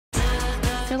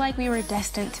feel like we were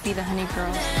destined to be the Honey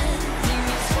Girls.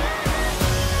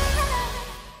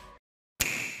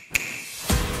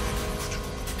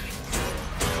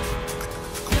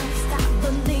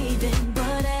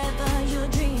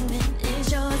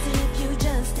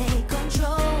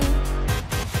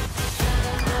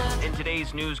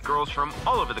 Today's news, girls from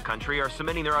all over the country are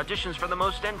submitting their auditions for the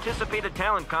most anticipated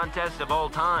talent contest of all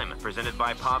time, presented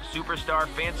by pop superstar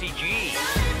Fancy G.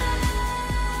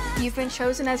 You've been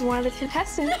chosen as one of the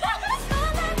contestants.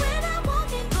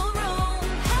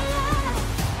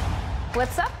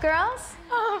 What's up, girls?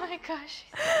 Oh my gosh.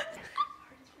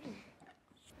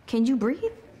 Can you breathe?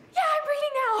 Yeah, I'm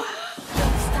breathing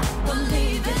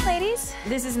now. Ladies,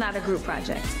 this is not a group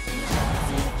project.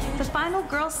 The final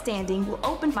girl standing will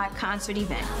open my concert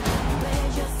event.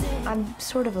 I'm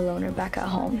sort of a loner back at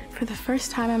home. For the first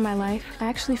time in my life, I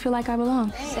actually feel like I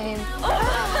belong. Same.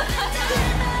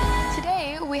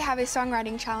 Today, we have a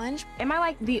songwriting challenge. Am I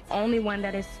like the only one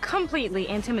that is completely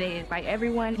intimidated by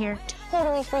everyone here?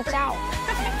 Totally freaked out.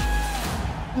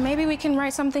 Maybe we can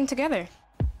write something together.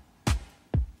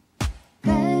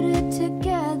 Better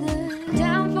together,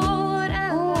 down for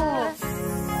whatever.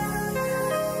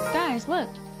 Guys, look.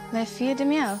 Les Filles de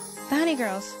Miel, the Honey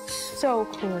Girls. So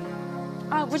cool.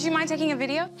 Would you mind taking a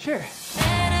video? Sure.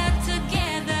 Better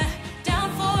together, down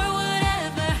for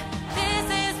whatever.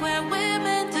 This is where we're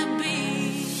meant to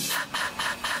be.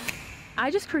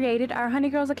 I just created our Honey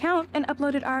Girls account and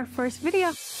uploaded our first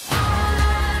video.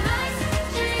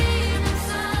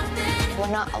 We're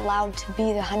not allowed to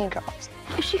be the Honey Girls.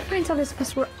 If she finds out it's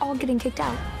because we're all getting kicked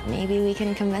out, maybe we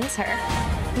can convince her.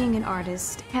 Being an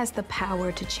artist has the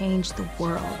power to change the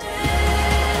world.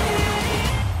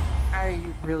 I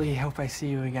really hope I see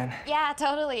you again. Yeah,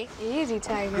 totally. Easy,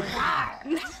 Tiger.